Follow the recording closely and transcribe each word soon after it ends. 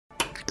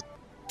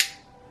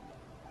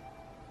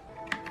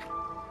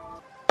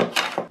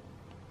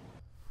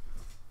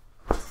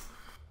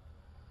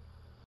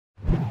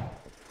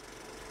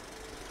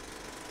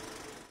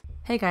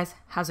Hey guys,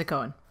 how's it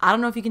going? I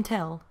don't know if you can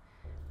tell,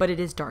 but it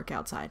is dark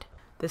outside.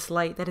 This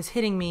light that is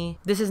hitting me,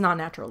 this is not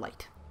natural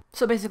light.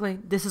 So basically,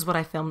 this is what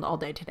I filmed all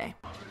day today.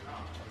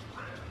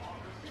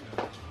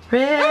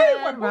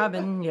 Red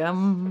Robin,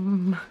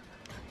 yum.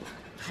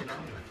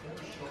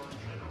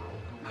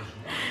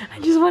 I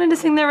just wanted to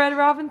sing the Red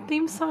Robin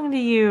theme song to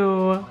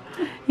you.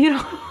 You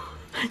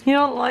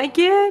don't like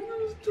it?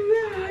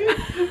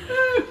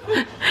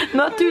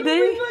 Not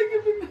today?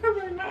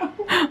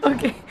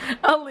 Okay,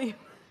 I'll leave.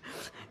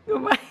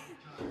 Goodbye.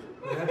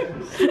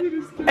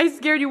 I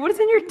scared you. What is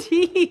in your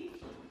teeth?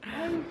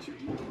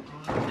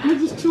 I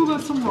just chewed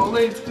on some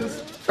Rolaids.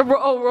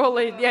 Oh,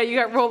 Rolade. Yeah, you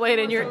got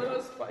Rolade in your...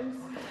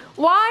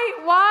 Why?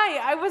 Why?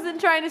 I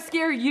wasn't trying to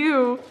scare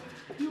you.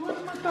 You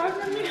want my dog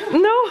from me?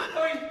 No.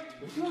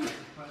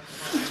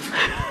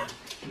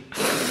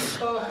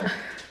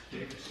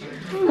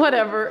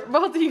 Whatever.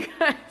 Both of you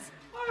guys.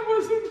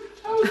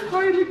 I was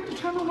quietly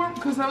trying to warm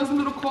because I was a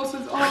little closer.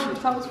 Oh, the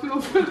towels feel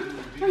good.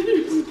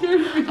 You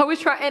scared me.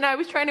 I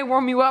was trying to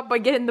warm you up by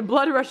getting the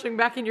blood rushing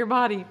back in your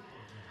body.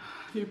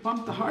 You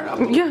pumped the heart up.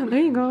 Yeah, there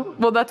you go.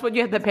 Well, that's what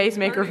you had the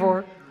pacemaker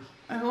for.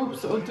 I hope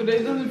so.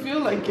 Today doesn't feel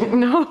like it.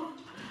 No.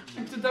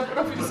 And to top it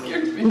off, you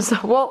scared me. So,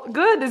 well,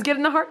 good. It's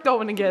getting the heart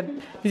going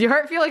again. Does your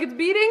heart feel like it's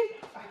beating?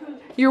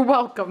 You're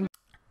welcome.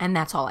 And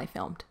that's all I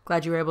filmed.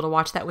 Glad you were able to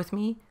watch that with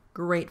me.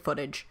 Great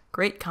footage.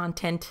 Great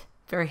content.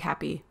 Very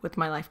happy with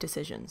my life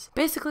decisions.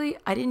 Basically,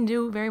 I didn't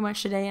do very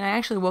much today, and I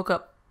actually woke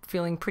up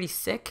feeling pretty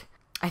sick.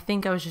 I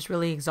think I was just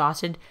really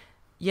exhausted.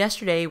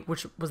 Yesterday,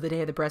 which was the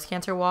day of the breast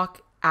cancer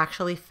walk,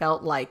 actually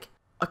felt like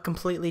a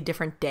completely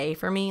different day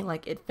for me.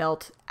 Like, it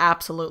felt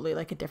absolutely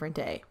like a different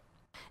day.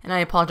 And I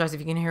apologize if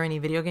you can hear any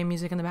video game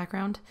music in the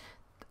background.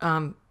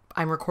 I'm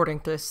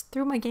recording this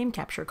through my game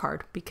capture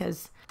card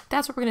because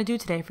that's what we're going to do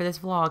today for this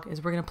vlog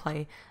is we're going to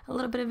play a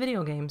little bit of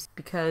video games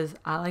because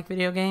I like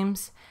video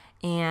games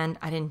and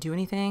I didn't do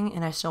anything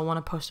and I still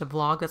want to post a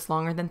vlog that's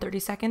longer than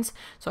 30 seconds.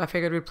 So I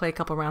figured we'd play a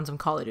couple rounds of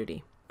Call of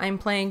Duty. I'm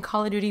playing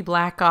Call of Duty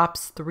Black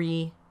Ops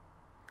 3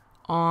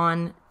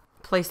 on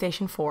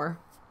PlayStation 4.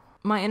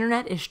 My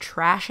internet is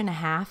trash and a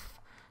half,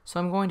 so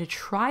I'm going to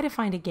try to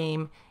find a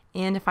game,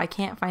 and if I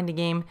can't find a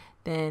game,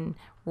 then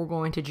we're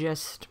going to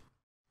just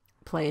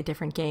play a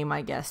different game,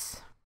 I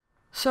guess.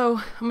 So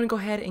I'm going to go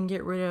ahead and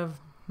get rid of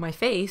my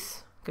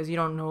face, because you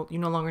no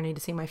longer need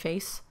to see my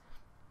face.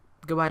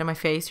 Goodbye to my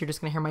face, you're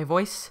just going to hear my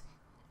voice,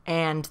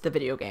 and the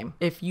video game.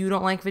 If you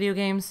don't like video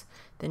games,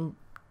 then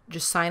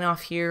just sign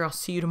off here. I'll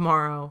see you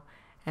tomorrow,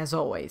 as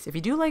always. If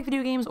you do like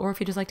video games, or if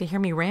you just like to hear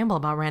me ramble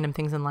about random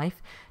things in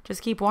life,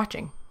 just keep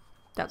watching.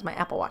 That's my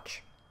Apple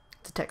Watch.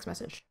 It's a text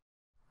message.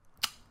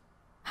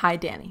 Hi,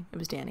 Danny. It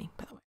was Danny,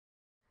 by the way.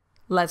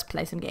 Let's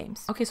play some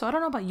games. Okay, so I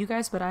don't know about you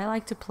guys, but I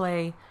like to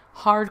play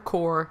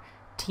hardcore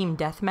team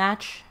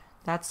deathmatch.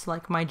 That's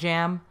like my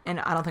jam,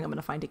 and I don't think I'm going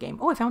to find a game.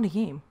 Oh, I found a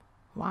game.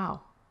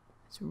 Wow.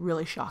 It's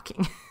really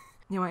shocking.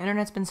 You know, my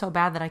internet's been so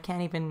bad that I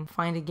can't even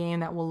find a game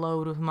that will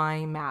load with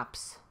my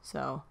maps.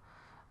 So,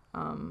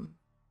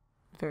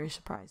 very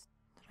surprised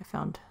that I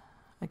found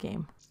a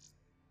game.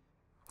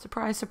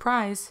 Surprise,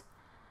 surprise.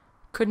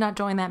 Could not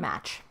join that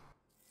match.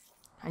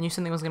 I knew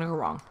something was going to go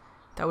wrong.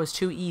 That was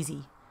too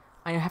easy.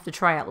 I have to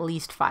try at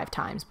least 5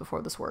 times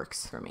before this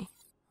works for me.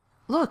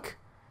 Look!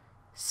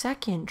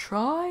 Second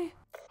try?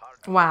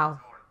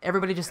 Wow.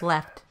 Everybody just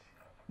left.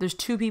 There's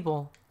 2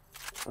 people.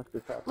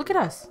 Look at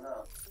us.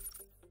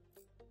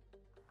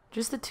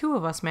 Just the 2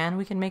 of us, man.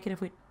 We can make it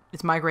if we...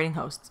 It's migrating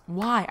hosts.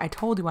 Why? I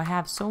told you I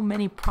have so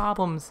many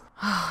problems.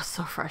 Oh,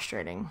 so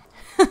frustrating.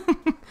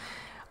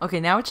 Okay,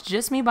 now it's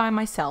just me by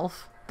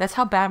myself. That's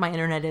how bad my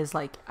internet is.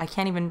 Like, I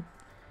can't even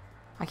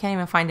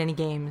find any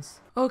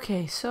games.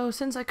 Okay, so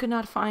since I could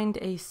not find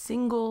a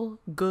single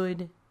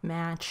good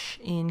match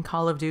in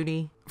Call of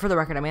Duty, for the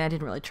record, I mean, I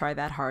didn't really try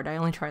that hard. I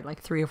only tried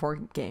like 3 or 4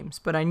 games,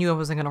 but I knew it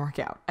wasn't going to work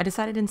out. I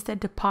decided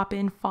instead to pop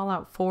in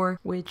Fallout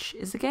 4, which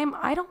is a game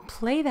I don't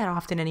play that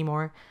often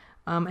anymore.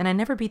 And I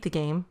never beat the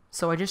game,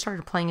 so I just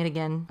started playing it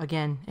again.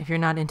 Again, if you're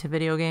not into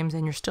video games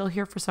and you're still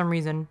here for some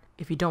reason,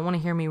 if you don't want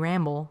to hear me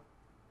ramble,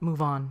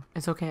 move on.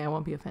 It's okay, I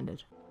won't be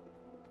offended.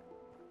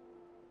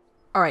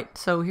 Alright,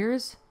 so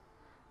here's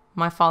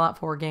my Fallout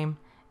 4 game,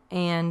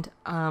 and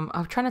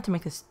I'll try not to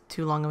make this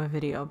too long of a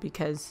video,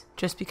 because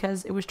just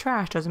because it was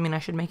trash doesn't mean I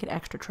should make it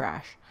extra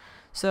trash.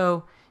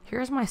 So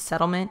here's my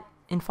settlement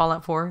in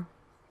Fallout 4.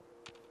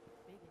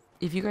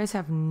 If you guys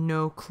have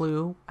no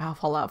clue how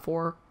Fallout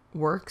 4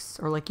 works,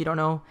 or like you don't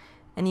know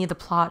any of the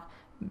plot,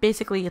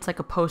 basically it's like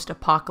a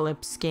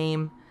post-apocalypse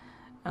game,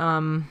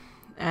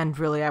 and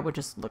really I would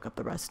just look up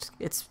the rest.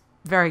 It's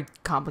very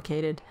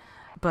complicated,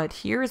 but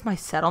here is my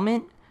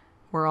settlement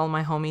where all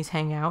my homies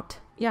hang out.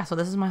 Yeah, so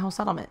this is my whole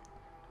settlement.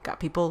 Got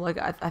people, like,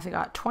 I think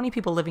I got 20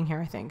 people living here,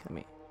 I think.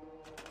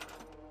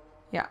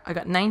 Yeah, I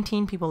got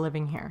 19 people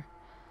living here.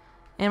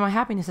 And my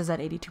happiness is at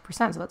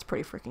 82%, so that's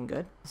pretty freaking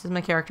good. This is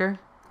my character.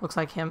 Looks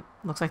like him.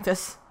 Looks like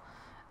this.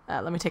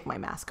 Let me take my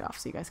mask off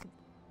so you guys can...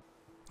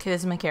 Okay,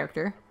 this is my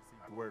character.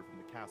 Word from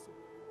the castle.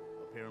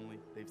 Apparently,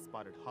 they've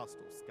spotted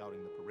hostiles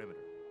scouting the perimeter.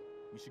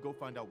 We should go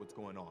find out what's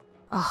going on.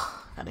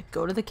 Oh, gotta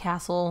go to the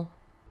castle.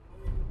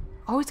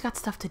 Always got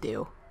stuff to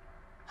do.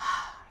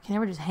 I can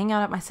never just hang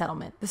out at my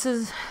settlement. This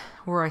is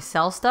where I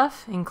sell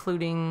stuff,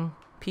 including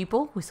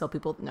people. We sell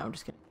people. No, I'm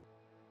just kidding.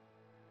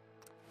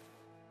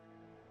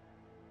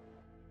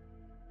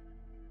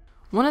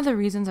 One of the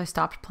reasons I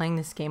stopped playing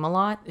this game a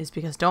lot is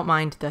because, don't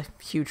mind the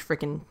huge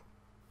freaking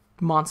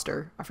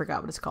monster. I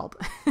forgot what it's called.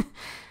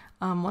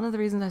 One of the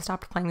reasons I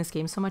stopped playing this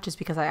game so much is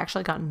because I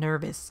actually got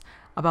nervous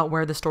about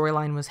where the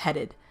storyline was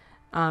headed.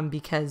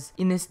 Because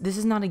in this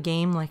is not a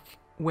game like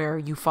where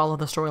you follow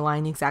the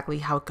storyline exactly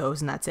how it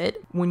goes and that's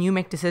it. When you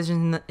make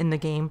decisions in the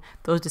game,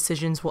 those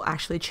decisions will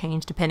actually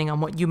change depending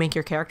on what you make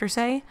your character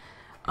say,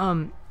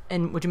 and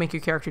what you make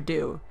your character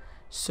do.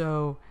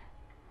 So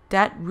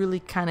that really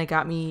kind of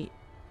got me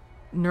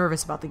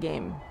nervous about the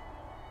game.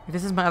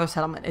 This is my other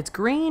settlement. It's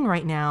green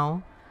right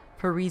now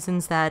for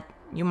reasons that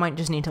you might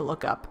just need to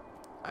look up.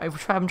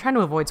 I'm trying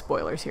to avoid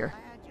spoilers here.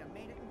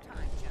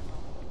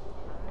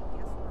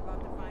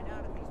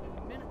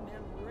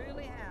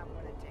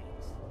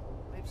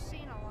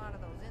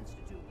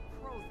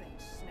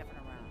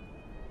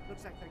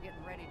 Looks like they're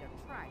getting ready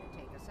to try to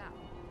take us out.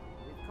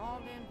 We've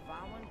called in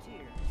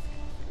volunteers.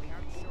 We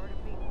aren't short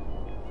of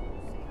people.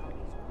 See how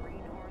these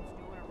greenhorns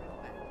doing a real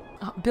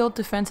bad. Build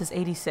defense is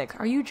 86.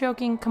 Are you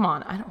joking? Come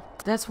on.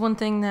 That's one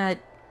thing that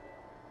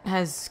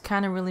has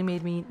kind of really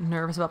made me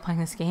nervous about playing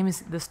this game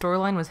is the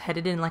storyline was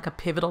headed in like a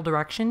pivotal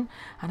direction,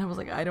 and I was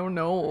like, I don't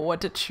know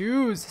what to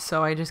choose.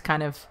 So I just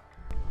kind of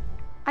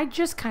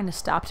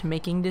stopped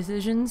making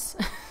decisions.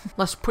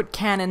 Let's put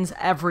cannons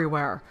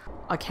everywhere.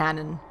 A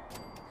cannon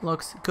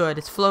looks good.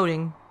 It's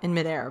floating in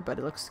midair, but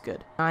it looks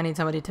good. I need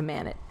somebody to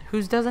man it.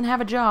 Who doesn't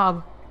have a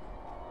job?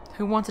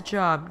 Who wants a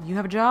job? You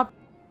have a job?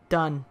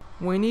 Done.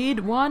 We need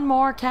one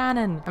more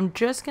cannon. I'm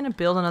just gonna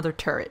build another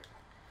turret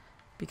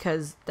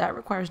because that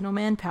requires no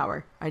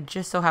manpower. I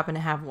just so happen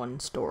to have one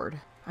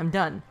stored. I'm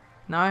done.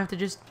 Now I have to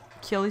just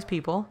kill these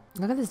people.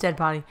 Look at this dead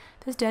body.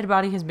 This dead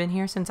body has been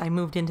here since I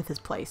moved into this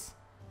place.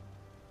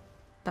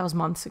 That was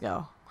months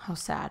ago. How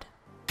sad.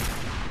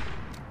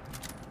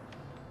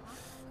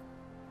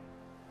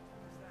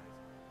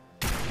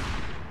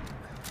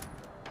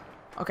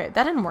 Okay,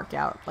 that didn't work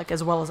out like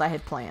as well as I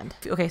had planned.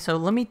 Okay, so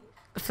let me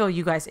fill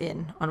you guys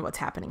in on what's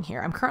happening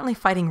here. I'm currently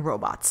fighting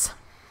robots.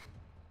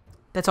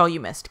 That's all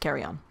you missed.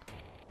 Carry on.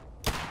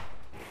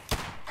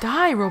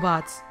 Die,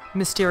 robots!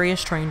 Mysterious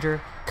stranger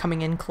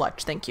coming in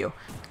clutch. Thank you.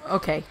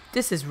 Okay,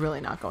 this is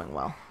really not going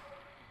well.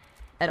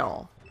 At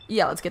all.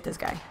 Yeah, let's get this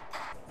guy.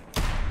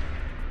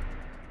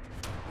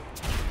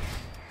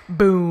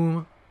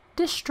 Boom.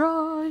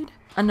 Destroyed.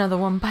 Another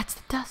one bites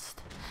the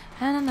dust.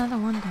 And another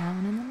one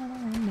down, and another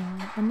one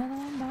down. Another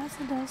one bites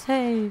the dust.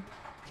 Hey.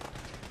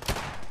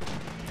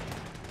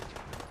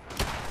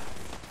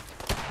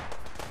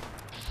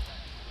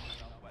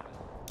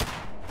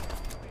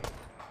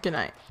 Good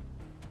night.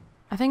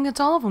 I think that's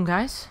all of them,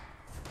 guys.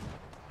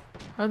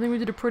 I think we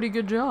did a pretty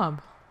good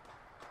job.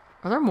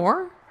 Are there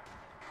more?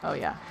 Oh,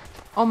 yeah.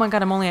 Oh my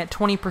god, I'm only at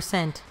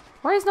 20%.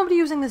 Why is nobody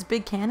using this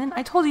big cannon?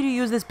 I told you to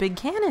use this big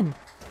cannon.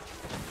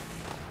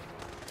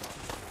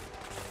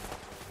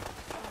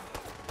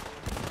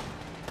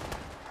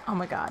 Oh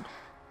my god.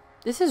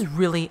 This is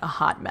really a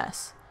hot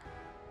mess.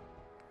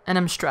 And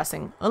I'm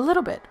stressing a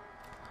little bit.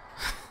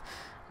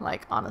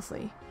 Like,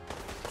 honestly.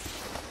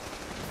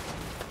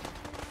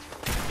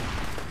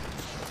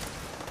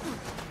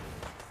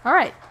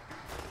 Alright.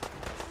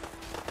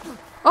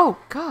 Oh,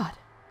 God.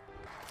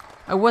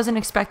 I wasn't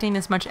expecting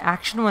this much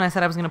action when I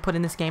said I was going to put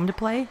in this game to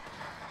play.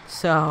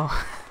 So,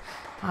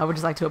 I would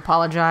just like to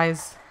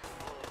apologize.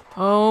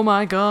 Oh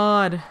my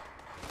god.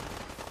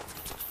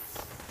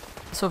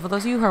 So for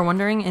those of you who are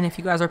wondering, and if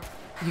you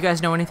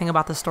guys know anything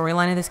about the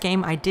storyline of this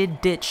game, I did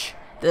ditch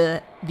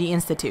the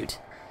Institute.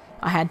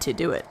 I had to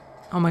do it.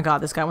 Oh my god,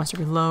 this guy wants to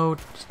reload.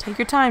 Just take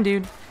your time,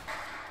 dude.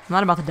 I'm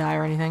not about to die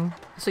or anything.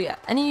 So yeah,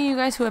 any of you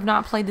guys who have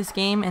not played this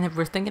game and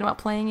were thinking about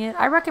playing it,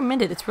 I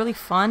recommend it. It's really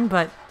fun,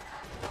 but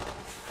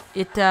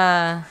it's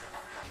a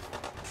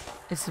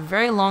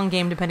very long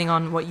game depending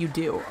on what you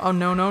do. Oh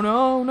no, no,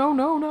 no, no,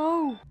 no,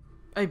 no.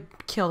 I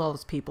killed all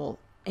those people,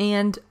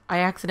 and I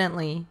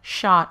accidentally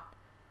shot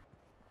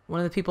one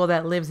of the people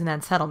that lives in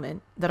that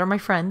settlement that are my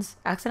friends.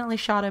 Accidentally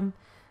shot him,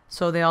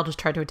 so they all just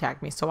tried to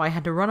attack me. So I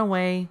had to run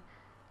away,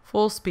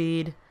 full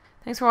speed.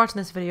 Thanks for watching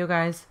this video,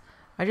 guys.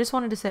 I just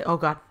wanted to say, oh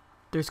god,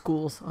 there's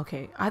ghouls.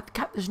 Okay,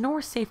 there's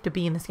nowhere safe to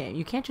be in this game.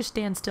 You can't just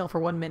stand still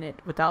for 1 minute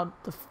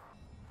without the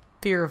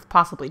fear of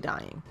possibly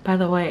dying. By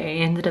the way,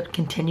 I ended up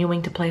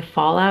continuing to play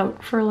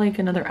Fallout for like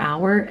another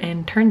hour,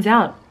 and turns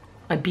out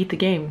I beat the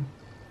game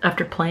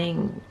after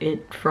playing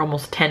it for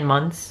almost 10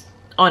 months,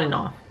 on and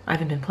off. I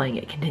haven't been playing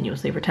it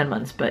continuously for 10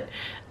 months, but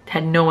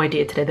had no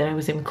idea today that I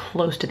was even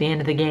close to the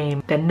end of the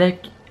game. Then the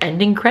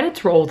ending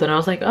credits rolled and I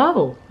was like,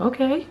 oh,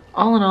 okay.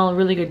 All in all, a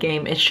really good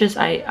game. It's just,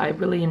 I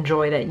really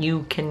enjoy that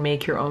you can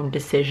make your own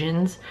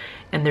decisions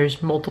and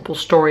there's multiple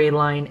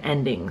storyline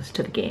endings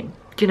to the game.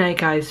 Good night,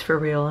 guys, for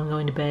real. I'm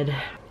going to bed.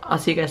 I'll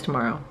see you guys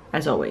tomorrow,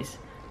 as always.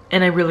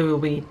 And I really will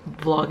be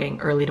vlogging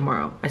early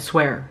tomorrow, I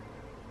swear.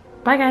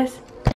 Bye, guys.